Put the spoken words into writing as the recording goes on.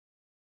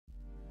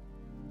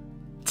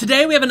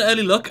Today we have an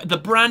early look at the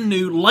brand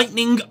new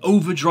Lightning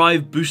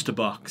Overdrive booster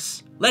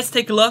box. Let's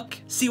take a look,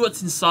 see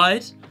what's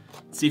inside,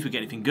 see if we get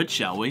anything good,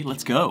 shall we?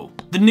 Let's go.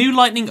 The new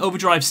Lightning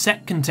Overdrive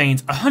set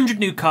contains 100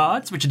 new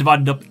cards, which are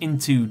divided up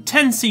into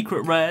 10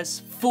 secret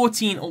rares,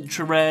 14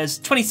 ultra rares,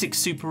 26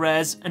 super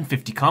rares, and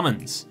 50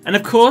 commons. And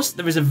of course,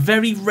 there is a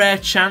very rare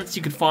chance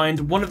you could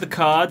find one of the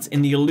cards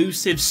in the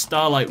elusive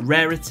Starlight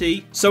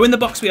rarity. So in the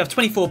box we have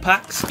 24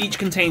 packs, each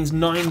contains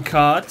 9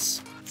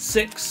 cards,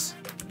 6,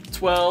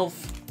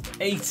 12,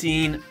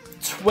 18,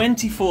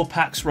 24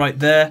 packs right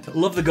there.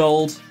 Love the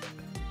gold.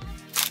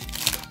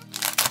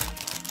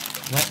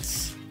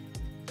 Let's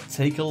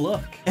take a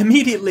look.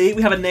 Immediately,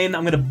 we have a name that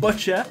I'm going to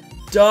butcher.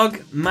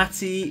 Dog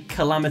Matty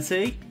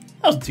Calamity.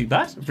 That wasn't too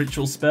bad. A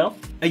ritual spell.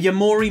 A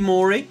Yamori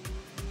Mori.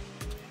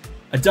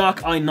 A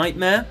Dark Eye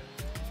Nightmare.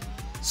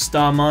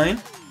 Star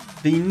Mine.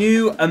 The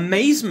new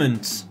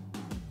Amazement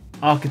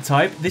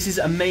archetype. This is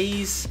a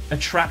maze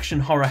attraction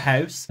horror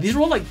house. These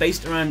are all like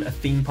based around a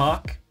theme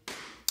park.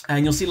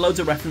 And you'll see loads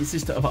of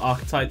references to other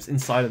archetypes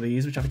inside of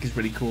these, which I think is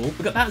really cool.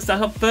 We've got that's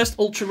our first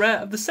ultra rare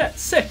of the set.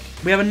 Sick.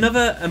 We have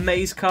another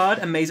Amaze card,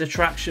 Amaze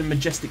Attraction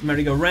Majestic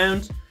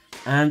Merry-Go-Round,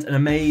 and an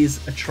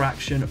Amaze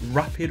Attraction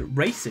Rapid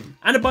Racing,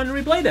 and a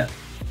Binary Blader.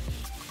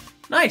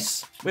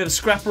 Nice. We have a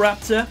Scrap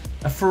Raptor,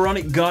 a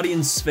Pharaonic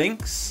Guardian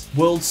Sphinx,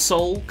 World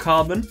Soul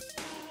Carbon,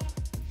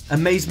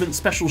 Amazement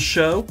Special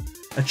Show,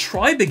 a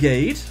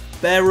Tri-Brigade,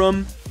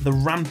 Bearum, the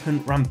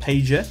Rampant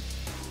Rampager.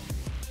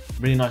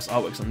 Really nice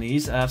artworks on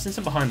these. I've seen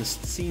some behind the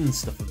scenes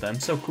stuff of them.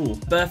 So cool.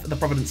 Birth of the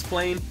Providence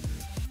Flame.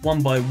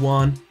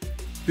 1x1.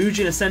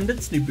 Boujin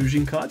Ascendants. New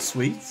Boujin card.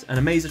 Sweet. And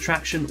Amaze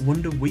Attraction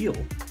Wonder Wheel.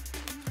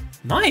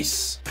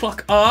 Nice.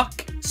 Clock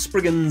Arc.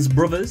 Spriggan's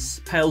Brothers.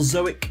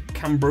 Palezoic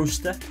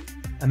Cambrosta.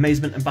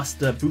 Amazement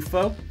Ambassador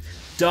Buffo.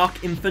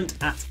 Dark Infant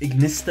at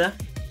Ignista.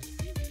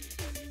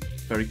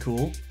 Very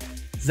cool.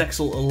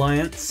 Zexal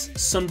Alliance.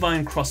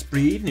 Sunvine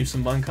Crossbreed. New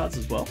Sunvine cards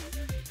as well.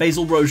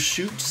 Basil Rose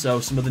Shoot, so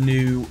some of the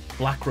new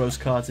Black Rose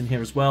cards in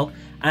here as well.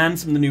 And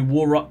some of the new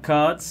War Rock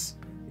cards,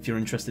 if you're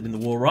interested in the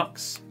War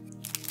Rocks.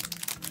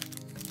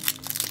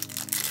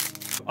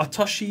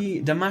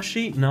 Otoshi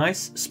Damashi,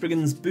 nice.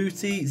 Spriggan's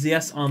Booty,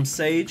 ZS Armed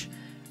Sage.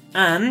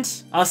 And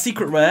our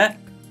secret rare,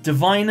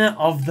 Diviner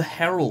of the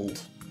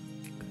Herald.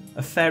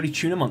 A fairy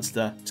tuna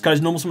monster. This card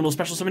is normal summon or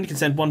special summon. You can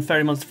send one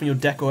fairy monster from your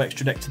deck or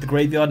extra deck to the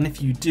graveyard, and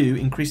if you do,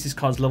 increase this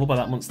card's level by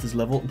that monster's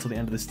level until the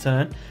end of this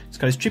turn. This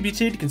card is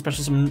tributed. You can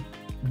special summon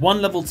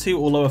one level 2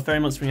 or lower fairy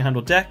monster from your hand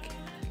or deck,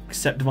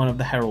 except Divine of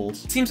the Herald.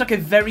 Seems like a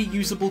very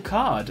usable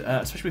card,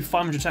 especially with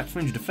 500 attack,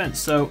 400 defense.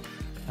 So,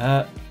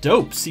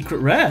 dope. Secret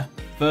rare.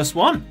 First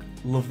one.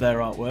 Love their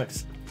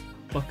artworks.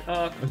 Clock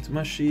Arc,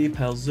 Otamashi,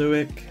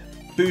 Palezoic,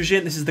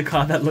 Boujin. This is the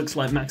card that looks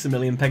like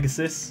Maximilian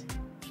Pegasus.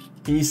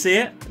 Can you see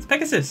it? It's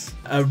Pegasus.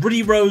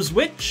 Ruddy Rose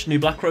Witch, new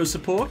Black Rose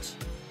support.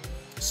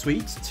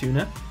 Sweet,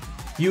 Tuna.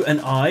 You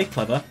and I,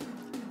 clever.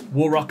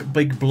 Warrock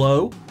Big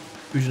Blow.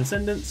 Boujin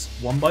Ascendants,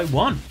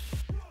 1x1.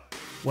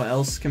 What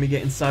else can we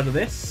get inside of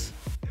this?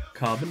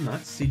 Carbon,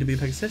 nice. CW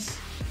Pegasus.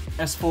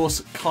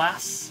 S-Force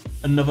Class,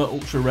 another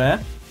ultra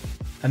rare.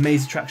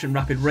 Amaze Attraction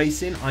Rapid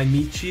Racing, I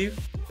Meet You.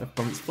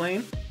 Province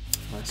Flame.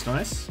 Nice,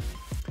 nice.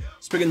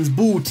 Spriggan's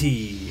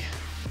Booty.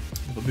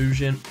 Another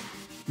Boujin.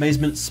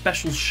 Amazement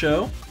Special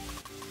Show.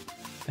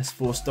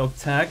 S-Force Dog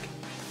Tag.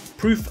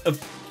 Proof of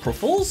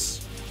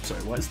Pruffles?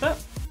 Sorry, what is that?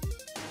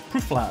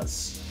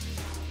 Prooflaz.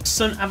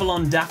 Sun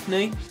Avalon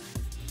Daphne.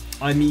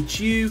 I Meet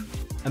You.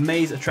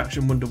 Amaze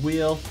Attraction Wonder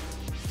Wheel.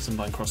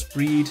 Sunvine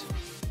Crossbreed.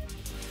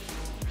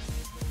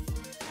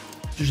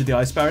 Judge of the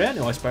Ice Barrier.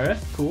 No Ice Barrier.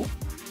 Cool.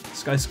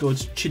 Sky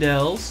Scourge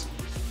Chidels.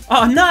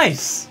 Oh,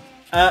 nice!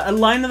 A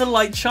Line of the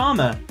Light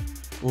Charmer.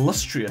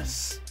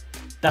 Lustrous.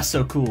 That's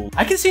so cool.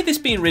 I can see this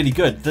being really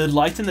good. The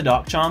Light and the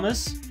Dark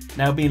Charmers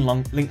now being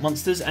Link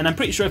monsters, and I'm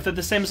pretty sure if they're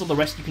the same as all the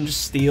rest, you can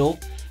just steal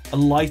a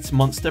light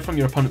monster from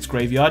your opponent's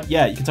graveyard.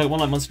 Yeah, you can take one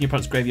light monster in your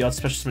opponent's graveyard,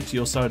 special summon it to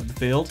your side of the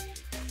field.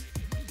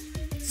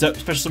 So,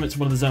 special summon it to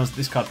one of the zones that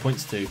this card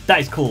points to.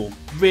 That is cool.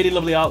 Really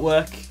lovely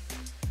artwork.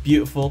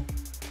 Beautiful.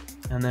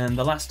 And then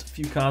the last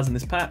few cards in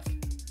this pack.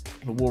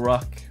 The War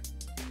Rock.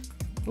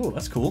 Oh,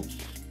 that's cool.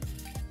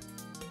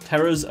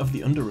 Terrors of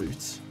the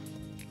Underroot.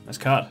 Nice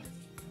card.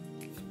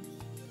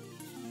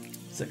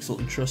 Zexal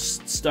and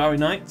Trust, Starry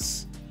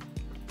Nights,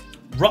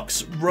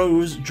 Rock's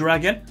Rose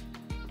Dragon,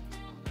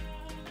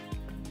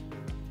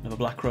 another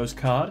Black Rose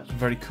card,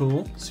 very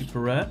cool, super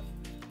rare.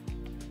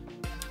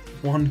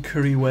 One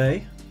Curry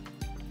Way,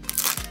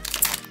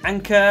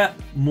 Anchor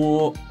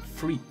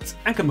Morfreet,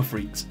 Anchor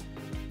Morfreet.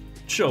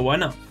 Sure, why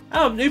not?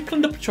 Oh, new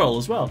Plunder Patrol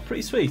as well,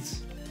 pretty sweet.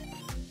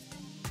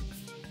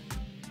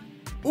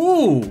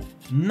 Ooh,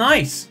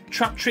 nice,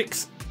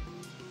 Traptrix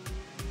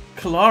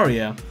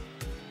Calaria.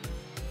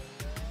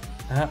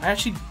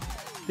 Actually,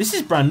 this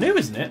is brand new,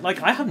 isn't it?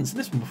 Like, I haven't seen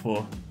this one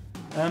before.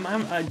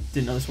 I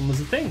didn't know this one was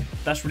a thing.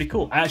 That's really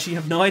cool. I actually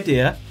have no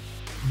idea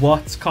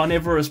what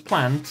carnivorous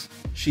plant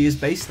she is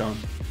based on,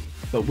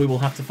 but we will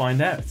have to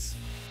find out.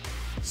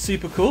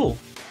 Super cool.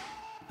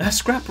 A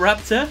Scrap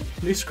Raptor,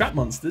 new Scrap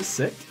Monsters,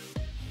 sick.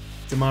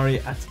 Damari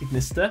at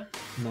Ignista.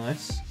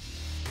 Nice.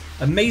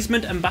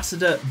 Amazement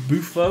Ambassador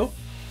Bufo.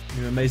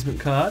 New Amazement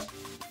card.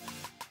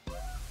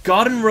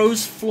 Garden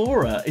Rose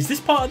Flora. Is this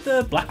part of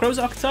the Black Rose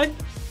archetype?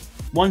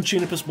 1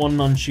 tuner plus 1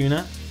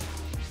 non-tuner.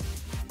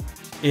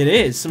 It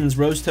is. Summons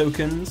Rose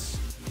tokens.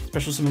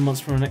 Special summon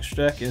monster from an extra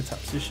deck in a tap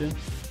position.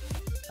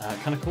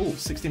 Kind of cool.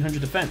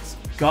 1600 defense.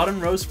 Garden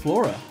Rose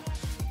Flora.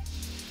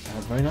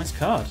 Very nice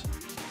card.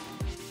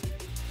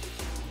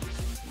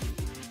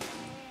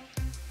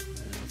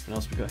 Anything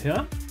else we got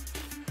here?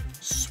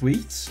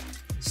 Sweet.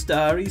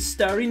 Starry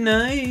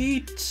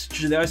Night.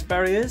 Yugioh the Ice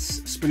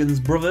Barriers. Spriggan's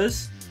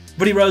Brothers.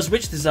 Ruddy Rose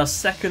Witch. This is our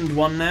second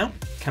one now.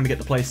 Can we get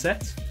the play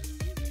set?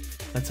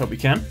 Let's hope we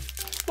can.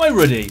 Why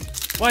Ruddy?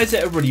 Why is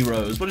it a Ruddy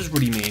Rose? What does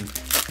Ruddy mean?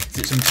 Is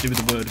it something to do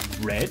with the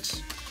word red?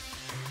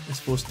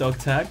 S-Force dog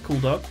tag. Cool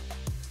dog.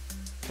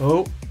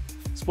 Oh.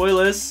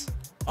 Spoilers.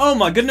 Oh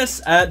my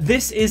goodness.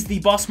 This is the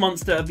boss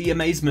monster of the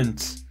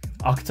Amazement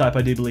archetype,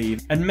 I do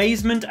believe.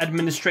 Amazement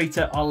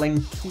Administrator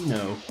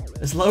Arlenkino.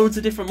 There's loads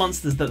of different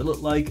monsters that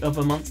look like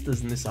other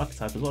monsters in this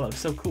archetype as well. It's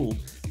so cool.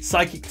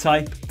 Psychic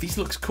type. These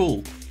looks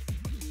cool.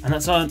 And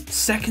that's our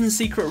second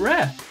secret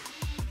rare.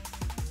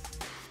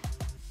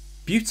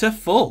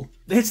 Beautiful.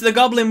 It's the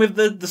goblin with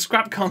the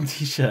Scrapcon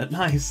t-shirt.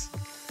 Nice.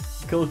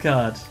 Cool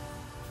card.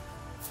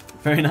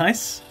 Very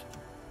nice.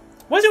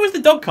 Why is it always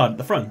the dog card at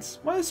the front?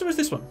 Why is there always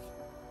this one?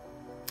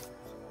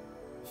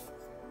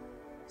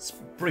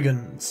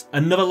 Spriggans.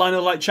 Another Line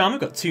of Light Charmer.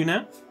 Got 2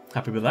 now.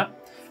 Happy with that.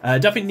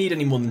 Definitely need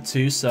any more than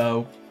 2,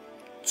 so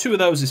 2 of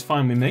those is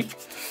fine with me.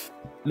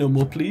 No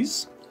more,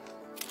 please.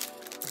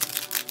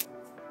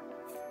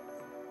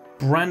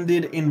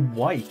 Branded in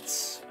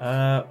white.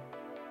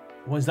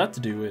 What is that to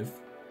do with?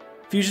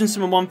 Fusion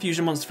summon 1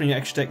 fusion monster from your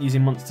extra deck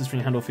using monsters from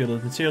your hand or field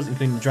of materials,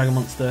 including the Dragon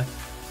Monster.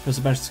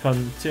 Also banish this card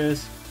in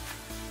materials.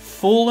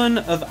 Fallen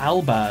of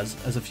Albaz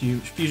as a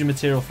fusion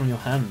material from your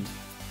hand.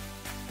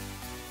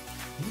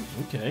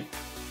 Ooh, okay.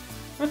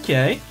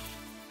 Okay.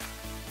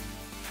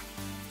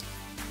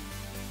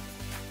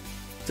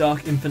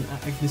 Dark Infant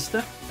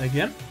Agnista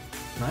again.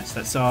 Nice.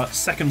 That's our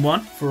second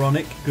one.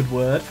 Pharaonic. Good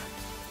word.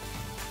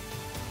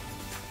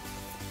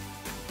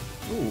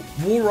 Ooh,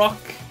 Warrock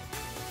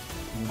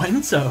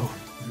Wento.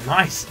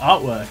 Nice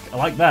artwork. I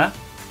like that.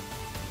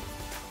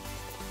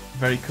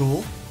 Very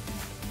cool.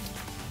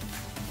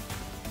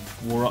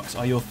 Warrocks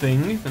are your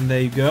thing. And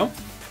there you go.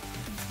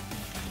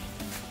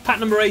 Pack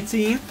number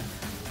 18.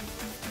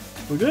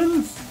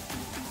 Spriggans.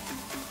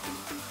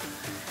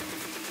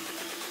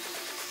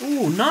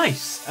 Ooh,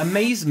 nice.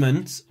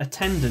 Amazement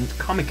Attendant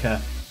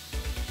Comica.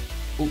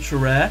 Ultra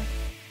rare.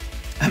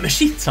 A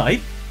machine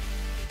type.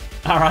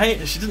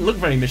 Alright, she doesn't look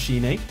very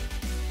machine-y.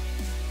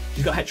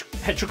 She's got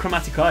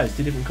heterochromatic eyes,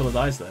 2 different coloured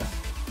eyes there.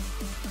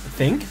 I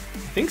think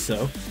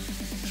so.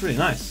 It's really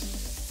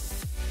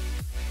nice.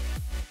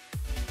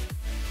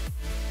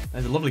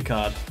 There's a lovely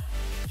card.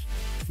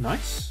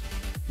 Nice.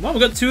 Well,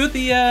 we've got 2 of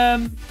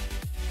the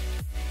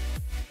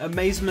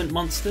Amazement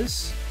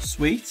monsters.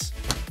 Sweet.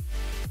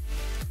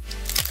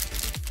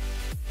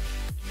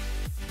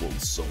 One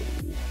soul.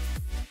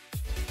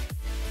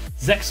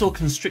 Zexal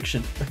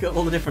Constriction. Look at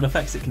all the different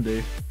effects it can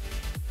do.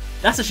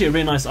 That's actually a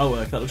really nice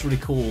artwork. That looks really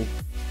cool.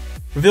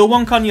 Reveal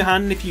 1 card in your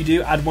hand, and if you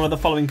do, add one of the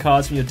following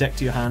cards from your deck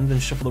to your hand, and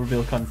shuffle the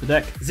reveal card into the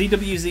deck.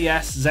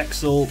 ZWZS,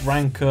 Zexal,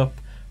 rank up,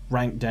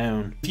 rank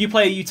down. If you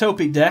play a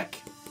Utopic deck,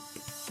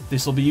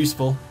 this will be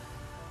useful.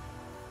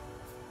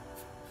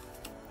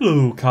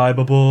 Hello,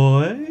 Kaiba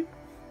boy.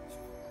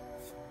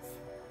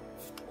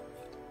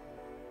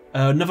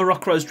 Another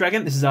Rock Rose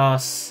Dragon. This is our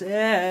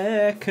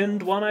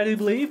second one, I do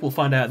believe. We'll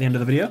find out at the end of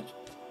the video.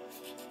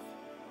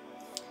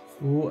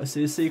 Oh, I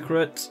see a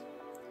secret.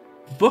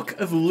 Book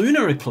of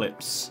Lunar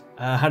Eclipse.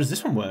 How does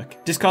this one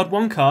work? Discard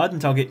 1 card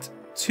and target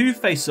 2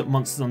 face-up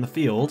monsters on the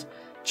field.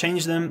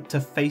 Change them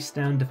to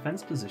face-down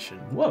defense position.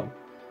 Whoa.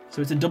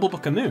 So it's a double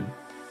Book of Moon.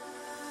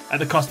 At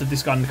the cost of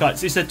discarding the card.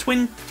 So it's a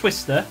twin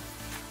twister,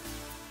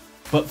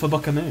 but for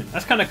Book of Moon.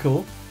 That's kind of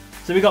cool.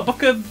 So we got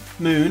Book of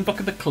Moon, Book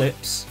of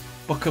Eclipse,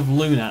 Book of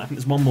Lunar. I think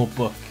there's one more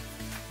book.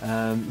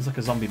 It's like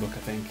a zombie book,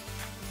 I think.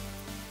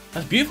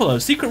 That's beautiful though.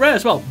 Secret rare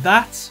as well.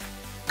 That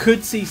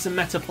could see some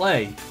meta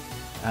play,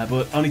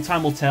 but only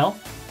time will tell.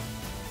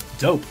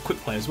 Dope. Quick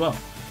play as well.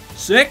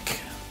 Sick.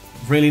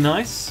 Really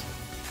nice.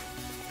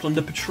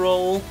 Plunder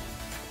Patrol.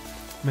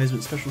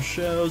 Amazement Special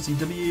Show.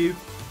 ZW.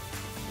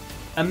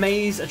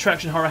 Amaze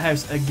Attraction Horror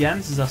House again.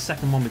 This is our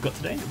second one we've got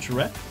today. Ultra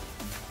rare.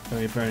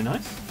 Very, very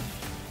nice.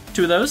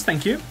 2 of those.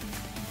 Thank you.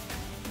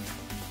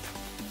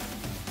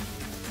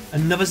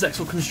 Another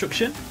Zexal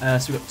Construction.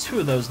 So we've got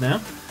 2 of those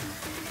now.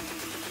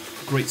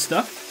 Great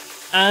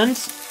stuff. And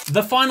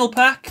the final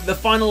pack, the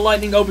final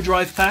Lightning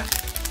Overdrive pack.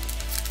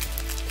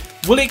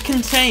 Will it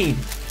contain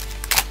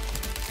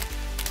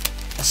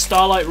a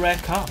Starlight rare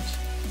card?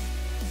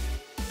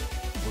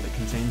 Will it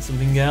contain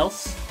something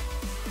else?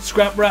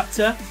 Scrap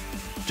Raptor,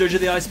 Yugioh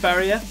the Ice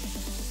Barrier,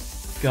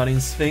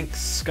 Guardian Sphinx,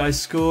 Sky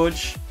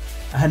Scourge,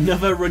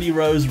 another Ruddy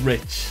Rose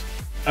Rich.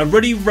 A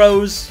Ruddy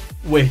Rose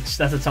Witch.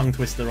 That's a tongue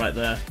twister right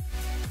there.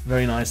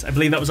 Very nice. I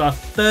believe that was our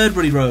 3rd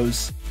Ruddy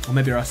Rose Or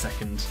maybe our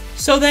second.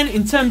 So then,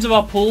 in terms of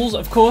our pulls,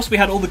 of course, we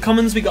had all the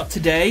commons we got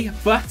today.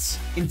 But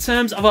in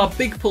terms of our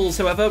big pulls,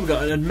 however, we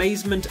got an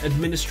Amazement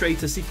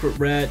Administrator Secret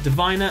Rare,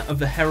 Diviner of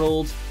the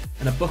Herald,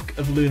 and a Book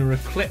of Lunar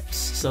Eclipse.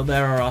 So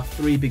there are our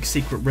 3 big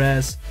secret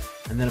rares.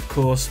 And then, of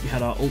course, we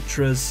had our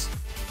Ultras,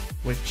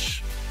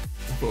 which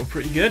I thought were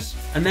pretty good.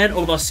 And then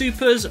all of our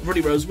supers,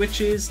 Ruddy Rose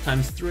Witches,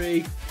 times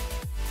 3,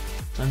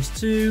 times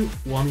 2,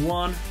 1,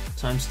 1,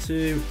 times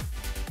 2,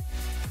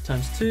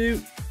 times 2,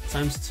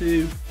 times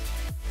 2.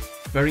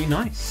 Very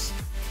nice.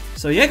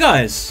 So yeah,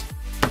 guys.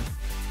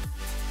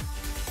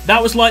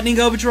 That was Lightning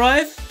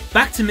Overdrive.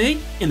 Back to me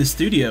in the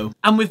studio.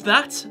 And with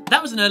that,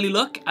 that was an early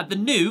look at the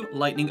new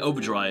Lightning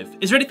Overdrive.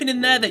 Is there anything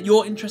in there that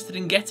you're interested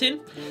in getting?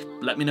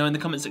 Let me know in the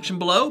comment section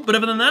below. But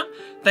other than that,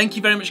 thank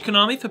you very much,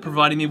 Konami, for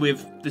providing me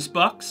with this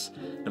box.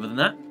 Other than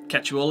that,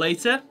 catch you all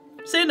later.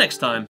 See you next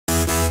time.